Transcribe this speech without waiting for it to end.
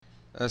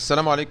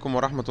السلام عليكم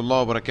ورحمة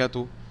الله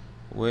وبركاته.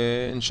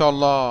 وإن شاء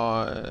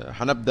الله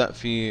هنبدأ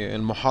في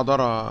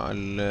المحاضرة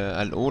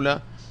الأولى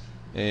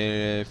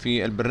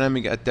في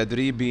البرنامج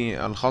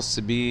التدريبي الخاص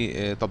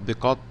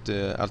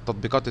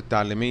التطبيقات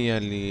التعليمية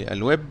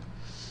للويب.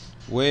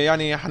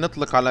 ويعني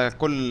هنطلق على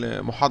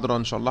كل محاضرة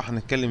إن شاء الله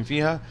هنتكلم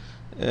فيها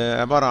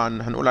عبارة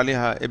عن هنقول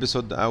عليها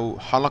إبيسود أو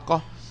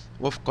حلقة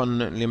وفقا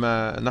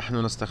لما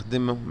نحن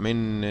نستخدمه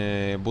من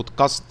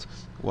بودكاست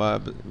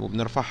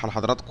وبنرفعها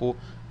لحضراتكم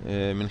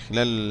من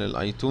خلال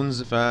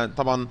الايتونز.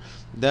 فطبعا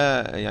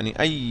ده يعني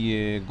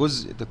اي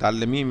جزء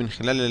تتعلميه من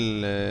خلال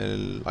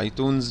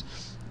الايتونز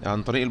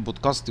عن طريق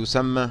البودكاست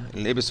يسمى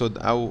الابيسود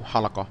او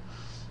حلقة.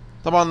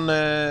 طبعا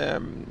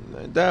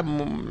ده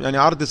يعني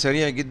عرض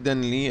سريع جدا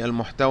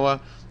للمحتوى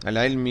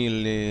العلمي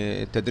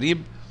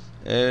للتدريب.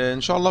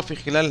 ان شاء الله في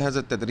خلال هذا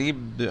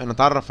التدريب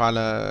هنتعرف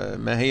على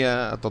ما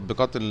هي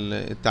التطبيقات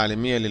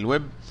التعليمية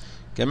للويب.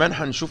 كمان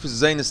هنشوف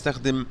ازاي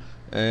نستخدم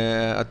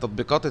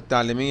التطبيقات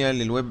التعليمية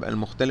للويب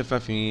المختلفة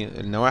في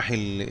النواحي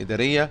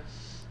الإدارية.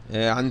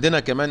 عندنا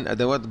كمان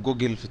أدوات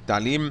جوجل في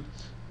التعليم.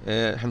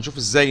 هنشوف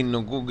ازاي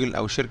ان جوجل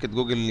او شركة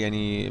جوجل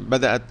يعني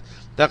بدأت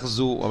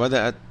تغزو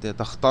وبدأت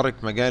تخترق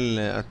مجال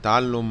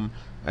التعلم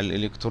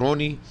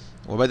الإلكتروني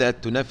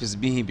وبدأت تنافس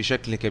به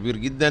بشكل كبير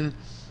جدا.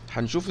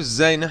 هنشوف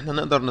ازاي ان احنا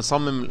نقدر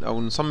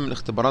نصمم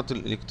الاختبارات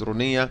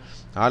الإلكترونية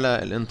على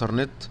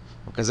الانترنت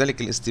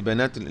وكذلك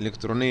الاستبيانات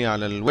الإلكترونية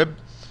على الويب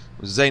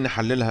وازاي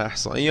نحللها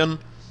احصائيا.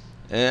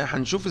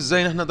 هنشوف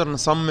ازاي نحن نقدر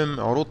نصمم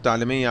عروض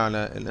تعليمية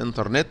على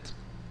الانترنت.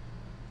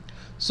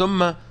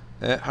 ثم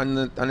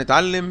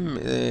هنتعلم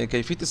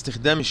كيفية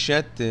استخدام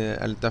الشات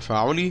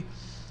التفاعلي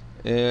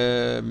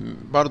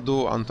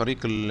برضو عن طريق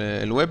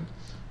الويب.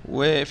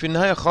 وفي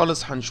النهاية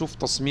خالص هنشوف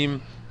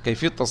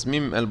كيفية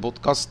تصميم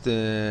البودكاست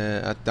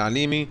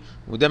التعليمي،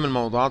 وده من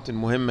الموضوعات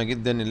المهمة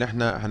جدا اللي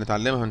احنا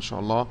هنتعلمها ان شاء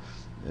الله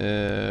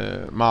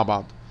مع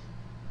بعض.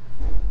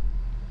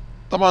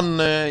 طبعا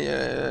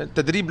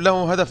التدريب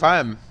له هدف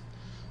عام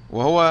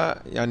وهو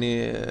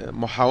يعني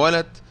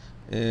محاولة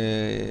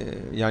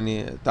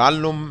يعني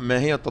تعلم ما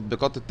هي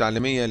التطبيقات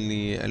التعليمية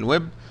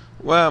للويب،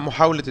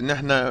 ومحاولة ان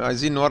احنا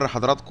عايزين نوري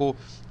حضراتكم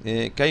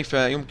كيف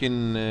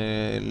يمكن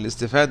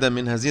الاستفادة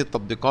من هذه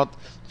التطبيقات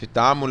في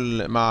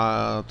التعامل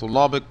مع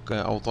طلابك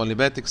او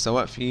طالباتك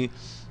سواء في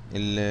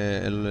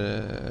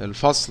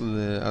الفصل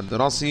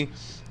الدراسي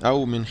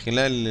او من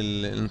خلال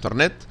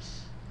الانترنت.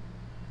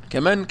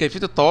 كمان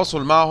كيفية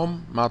التواصل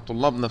معهم مع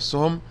الطلاب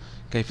نفسهم،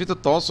 كيفية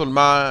التواصل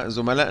مع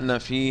زملائنا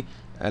في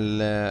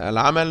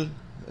العمل،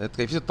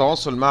 كيفية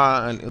التواصل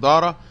مع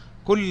الإدارة.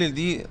 كل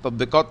دي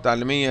تطبيقات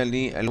تعليمية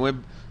للويب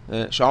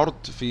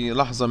شعرت في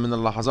لحظة من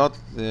اللحظات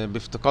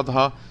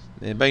بافتقادها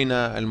بين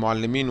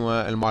المعلمين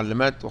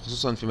والمعلمات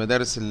وخصوصا في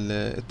مدارس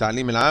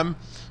التعليم العام.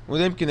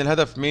 وده يمكن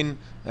الهدف من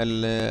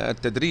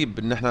التدريب،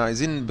 ان احنا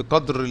عايزين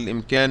بقدر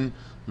الامكان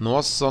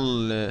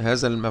نوصل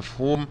هذا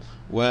المفهوم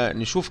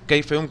ونشوف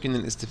كيف يمكن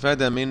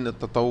الاستفادة من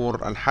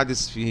التطور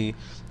الحادث في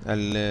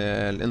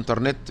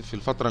الانترنت في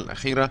الفترة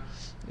الأخيرة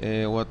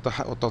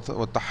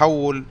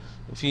والتحول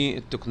في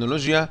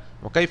التكنولوجيا،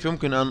 وكيف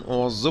يمكن أن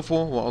أوظفه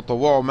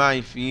وأطوعه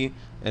معي في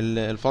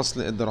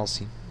الفصل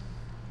الدراسي.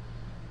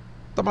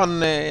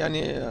 طبعا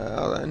يعني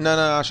ان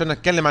انا عشان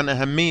اتكلم عن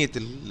اهمية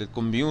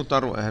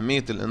الكمبيوتر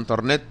واهمية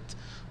الانترنت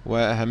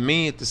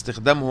واهمية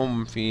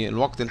استخدامهم في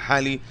الوقت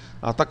الحالي،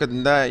 اعتقد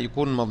ان ده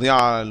يكون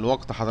مضيعة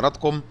لوقت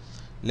حضراتكم،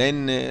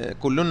 لان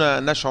كلنا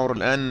نشعر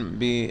الان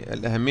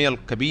بالاهمية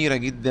الكبيرة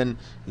جدا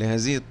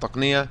لهذه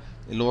التقنية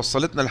اللي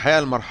وصلتنا الحقيقة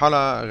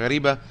لمرحلة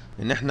غريبة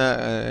ان احنا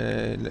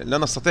لا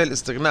نستطيع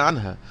الاستغناء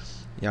عنها.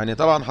 يعني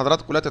طبعا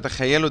حضراتكم لا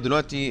تتخيلوا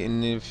دلوقتي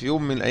ان في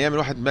يوم من الايام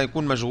الواحد ما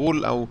يكون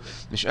مشغول او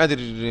مش قادر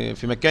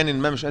في مكان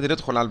ما، مش قادر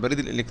يدخل على البريد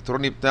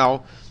الالكتروني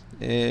بتاعه،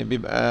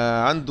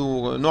 بيبقى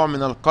عنده نوع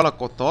من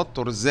القلق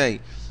والتوتر ازاي.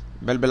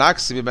 بل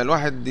بالعكس بيبقى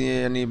الواحد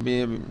يعني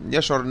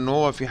بيشعر ان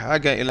هو في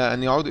حاجة الى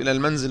ان يعود الى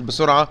المنزل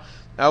بسرعة،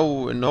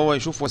 او ان هو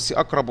يشوف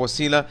اقرب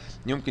وسيلة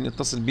يمكن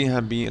يتصل بيها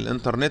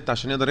بالانترنت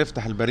عشان يقدر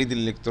يفتح البريد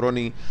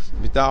الالكتروني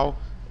بتاعه.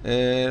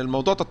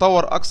 الموضوع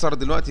تطور اكثر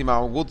دلوقتي مع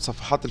وجود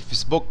صفحات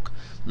الفيسبوك.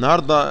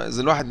 النهارده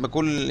اذا الواحد ما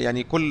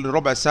كل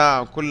ربع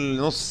ساعه كل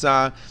نص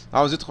ساعه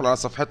عاوز يدخل على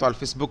صفحته على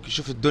الفيسبوك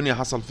يشوف الدنيا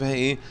حصل فيها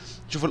ايه،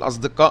 يشوف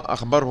الاصدقاء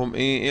اخبارهم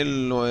ايه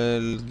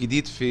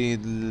الجديد في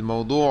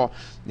الموضوع،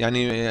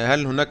 يعني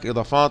هل هناك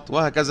اضافات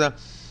وهكذا.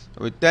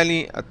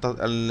 وبالتالي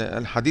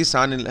الحديث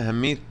عن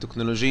الأهمية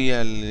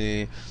التكنولوجية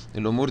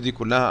للأمور دي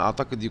كلها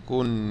أعتقد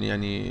يكون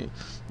يعني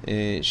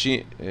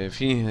شيء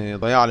فيه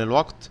ضياع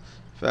للوقت.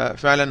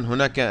 ففعلا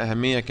هناك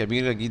أهمية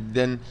كبيرة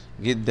جدا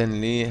جدا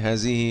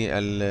لهذه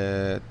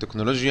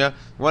التكنولوجيا،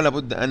 ولا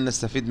بد أن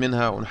نستفيد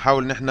منها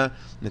ونحاول ان احنا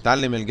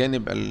نتعلم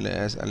الجانب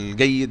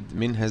الجيد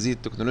من هذه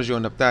التكنولوجيا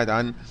ونبتعد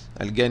عن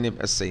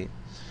الجانب السيء.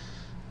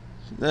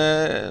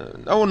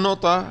 أول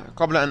نقطة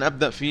قبل أن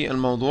أبدأ في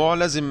الموضوع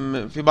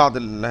لازم في بعض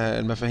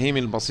المفاهيم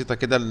البسيطة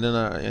كده اللي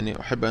أنا يعني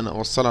أحب أن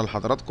أوصلها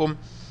لحضراتكم،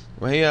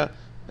 وهي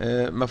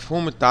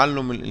مفهوم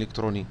التعلم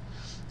الإلكتروني.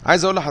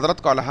 عايز أقول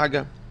لحضراتكم على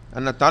حاجة،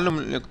 أن التعلم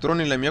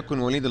الإلكتروني لم يكن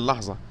وليد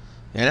اللحظة.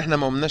 يعني إحنا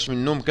ما قمناش من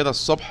النوم كده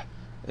الصبح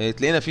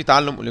تلاقينا في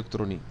تعلم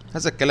الكتروني.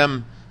 هذا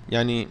الكلام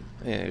يعني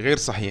غير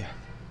صحيح،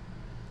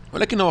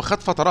 ولكن هو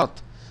خد فترات،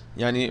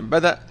 يعني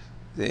بدأ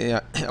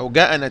او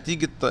جاء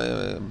نتيجة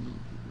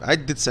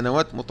عدة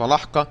سنوات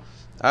متلاحقة،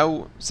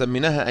 او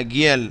سميناها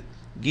اجيال،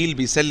 جيل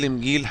بيسلم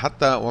جيل،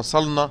 حتى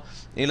وصلنا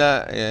الى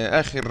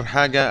اخر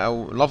حاجة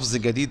او لفظ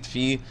جديد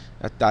في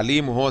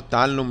التعليم وهو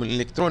التعلم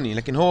الالكتروني.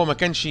 لكن هو ما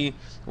كانش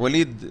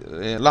وليد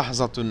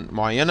لحظة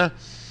معينة،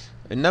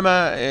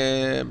 انما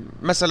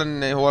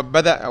مثلا هو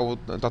بدأ او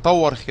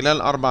تطور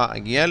خلال 4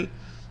 اجيال.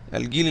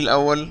 الجيل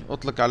الاول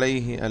اطلق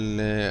عليه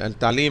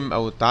التعليم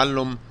او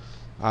التعلم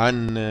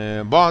عن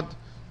بعد،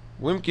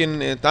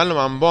 ويمكن التعلم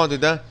عن بعد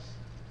ده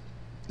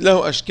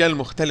له اشكال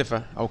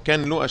مختلفة او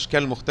كان له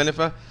اشكال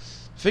مختلفة.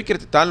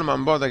 فكرة التعلم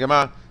عن بعد يا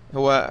جماعة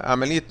هو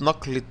عملية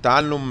نقل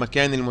التعلم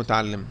مكان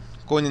المتعلم،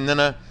 كون ان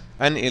انا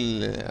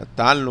انقل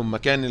التعلم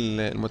مكان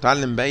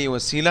المتعلم باي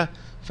وسيلة،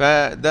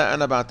 فده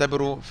انا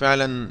بعتبره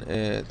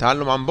فعلا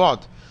تعلم عن بعد.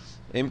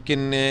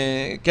 يمكن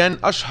كان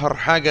اشهر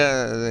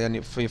حاجة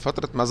يعني في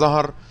فترة ما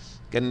ظهر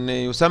كان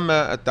يسمى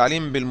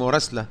التعليم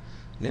بالمراسلة،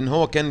 لان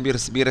هو كان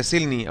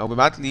بيراسلني او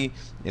بيبعت لي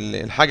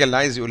الحاجة اللي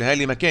عايز يقولها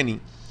لي مكاني،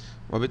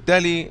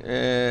 وبالتالي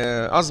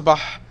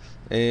اصبح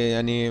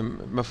يعني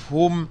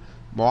مفهوم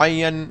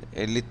معين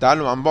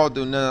للتعلم عن بعد،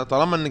 ان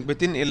طالما انك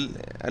بتنقل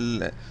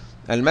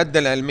المادة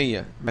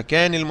العلمية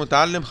مكان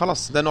المتعلم،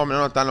 خلاص ده نوع من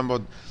انواع التعلم عن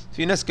بعد.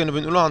 في ناس كانوا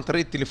بينقلوها عن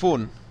طريق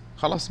التليفون،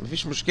 خلاص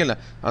مفيش مشكلة،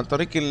 عن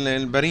طريق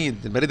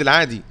البريد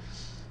العادي.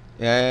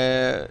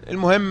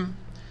 المهم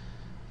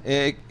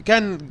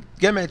كان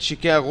جامعة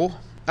شيكاغو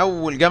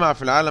أول جامعة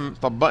في العالم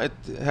طبقت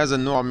هذا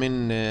النوع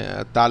من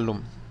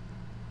التعلم.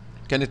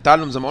 كان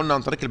التعلم زي ما قلنا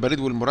عن طريق البريد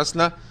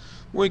والمراسلة،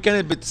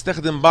 وكانت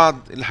بتستخدم بعض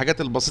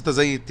الحاجات البسيطة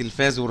زي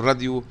التلفاز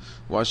والراديو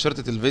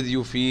وأشرطة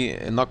الفيديو في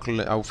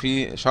نقل أو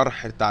في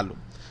شرح التعلم.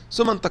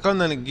 ثم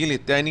انتقلنا للجيل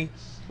الثاني،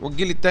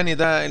 والجيل الثاني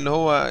ده اللي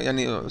هو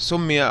يعني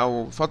سمي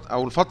أو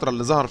الفترة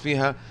اللي ظهر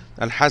فيها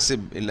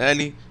الحاسب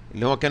الآلي،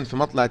 اللي هو كان في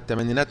مطلع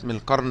الثمانينات من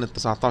القرن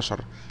ال19.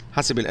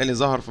 الحاسب الآلي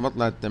ظهر في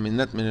مطلع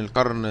الثمانينات من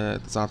القرن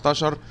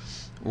ال19،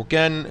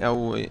 وكان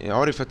أو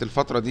عرفت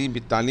الفترة دي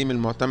بالتعليم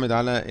المعتمد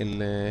على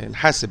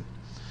الحاسب،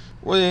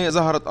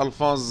 وظهرت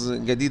ألفاظ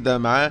جديدة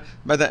معاه.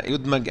 بدأ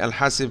يدمج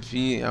الحاسب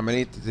في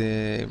عملية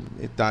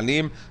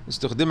التعليم،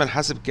 استخدم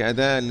الحاسب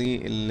كأداة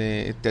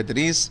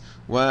للتدريس،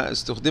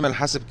 واستخدم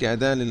الحاسب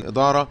كأداة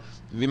للإدارة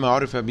بما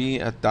عرف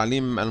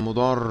بالتعليم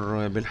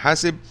المدار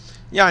بالحاسب.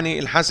 يعني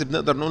الحاسب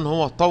نقدر نقول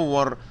هو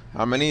طور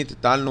عملية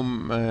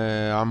التعلم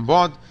عن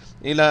بعد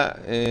إلى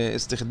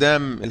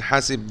استخدام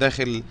الحاسب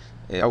داخل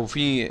أو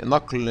في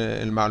نقل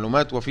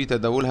المعلومات وفي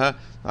تداولها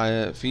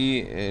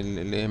في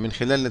من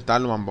خلال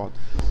التعلم عن بعد.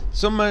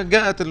 ثم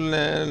جاءت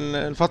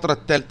الفترة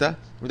الثالثة،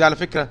 ودي على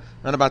فكرة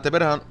أنا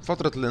بعتبرها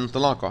فترة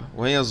الانطلاقة،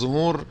 وهي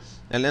ظهور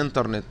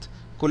الإنترنت.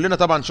 كلنا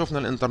طبعا شفنا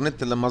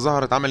الإنترنت لما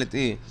ظهرت عملت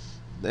إيه.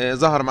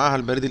 ظهر معها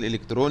البريد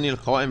الإلكتروني،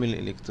 القوائم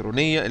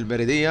الإلكترونية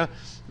البريدية،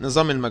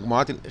 نظام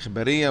المجموعات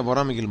الإخبارية،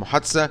 برامج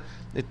المحادثة،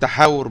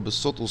 التحاور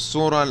بالصوت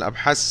والصورة،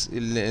 الأبحاث،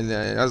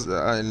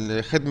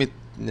 خدمة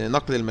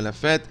نقل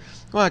الملفات،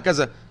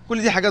 وهكذا.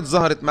 كل دي حاجات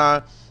ظهرت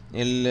مع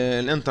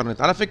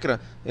الانترنت. على فكرة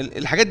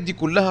الحاجات دي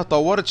كلها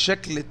طورت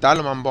شكل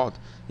التعلم عن بعد،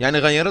 يعني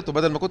غيرته.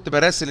 بدل ما كنت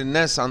براسل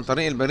الناس عن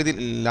طريق البريد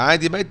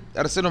العادي، بقيت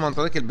ارسلهم عن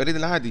طريق البريد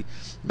العادي.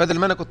 بدل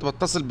ما انا كنت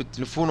بتصل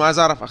بالتليفون وعايز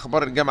اعرف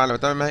اخبار الجامعة اللي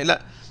بتعامل معاها،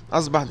 لا،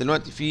 اصبح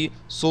دلوقتي في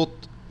صوت،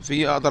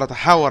 في اقدر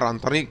اتحاور عن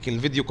طريق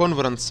الفيديو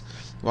كونفرنس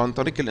وعن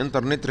طريق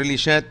الانترنت ريلي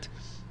شات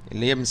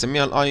اللي هي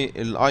بنسميها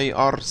الاي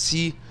ار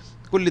سي.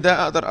 كل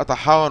ده اقدر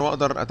اتحاور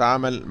واقدر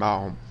اتعامل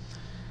معهم.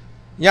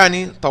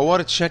 يعني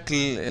طورت شكل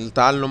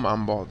التعلم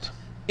عن بعد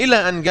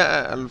الى ان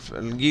جاء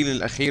الجيل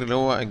الاخير اللي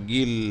هو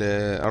الجيل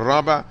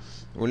الرابع،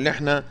 واللي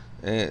احنا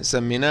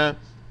سميناه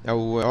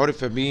او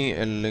عرف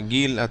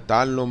بالجيل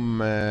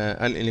التعلم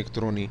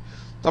الالكتروني.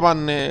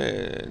 طبعا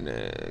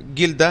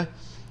الجيل ده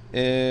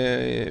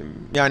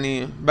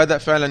يعني بدأ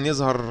فعلا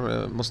يظهر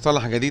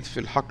مصطلح جديد في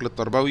الحقل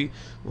التربوي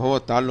وهو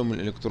التعلم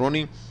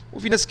الإلكتروني.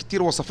 وفي ناس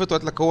كتير وصفته،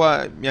 قالت لك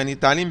هو يعني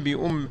تعليم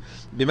بيقوم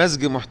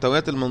بمزج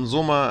محتويات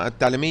المنظومة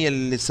التعليمية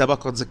اللي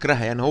سبقت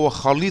ذكرها، يعني هو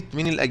خليط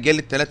من الأجيال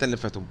الثلاثة اللي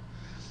فاتوا.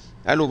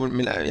 قالوا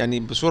يعني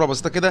بصورة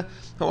بسيطة كده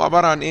هو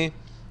عبارة عن إيه؟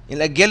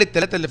 الأجيال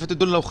الثلاثة اللي فاتوا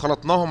دول لو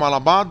خلطناهم على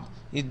بعض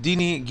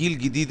يديني جيل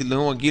جديد اللي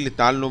هو جيل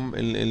التعلم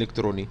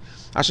الإلكتروني.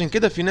 عشان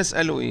كده في ناس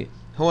قالوا إيه؟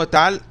 هو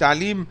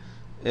تعليم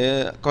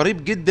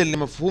قريب جدا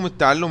لمفهوم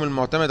التعلم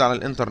المعتمد على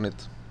الانترنت.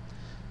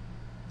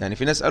 يعني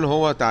في ناس قالوا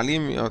هو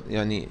تعليم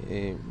يعني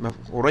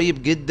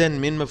قريب جدا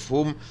من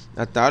مفهوم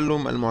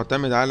التعلم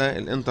المعتمد على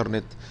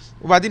الانترنت.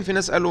 وبعدين في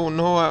ناس قالوا ان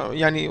هو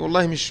يعني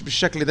والله مش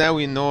بالشكل ده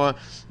قوي، ان هو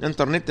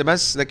انترنت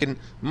بس، لكن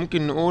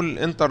ممكن نقول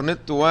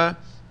انترنت و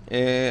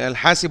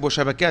الحاسب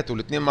وشبكاته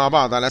الاثنين مع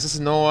بعض، على اساس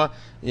ان هو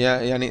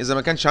يعني اذا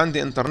ما كانش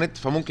عندي انترنت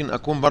فممكن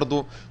اكون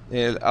برضو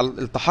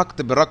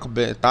التحقت برقب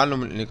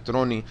التعلم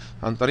الالكتروني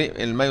عن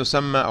طريق ما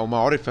يسمى او ما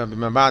عرف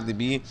بما بعد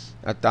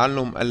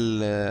بالتعلم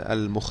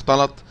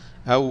المختلط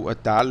او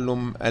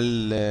التعلم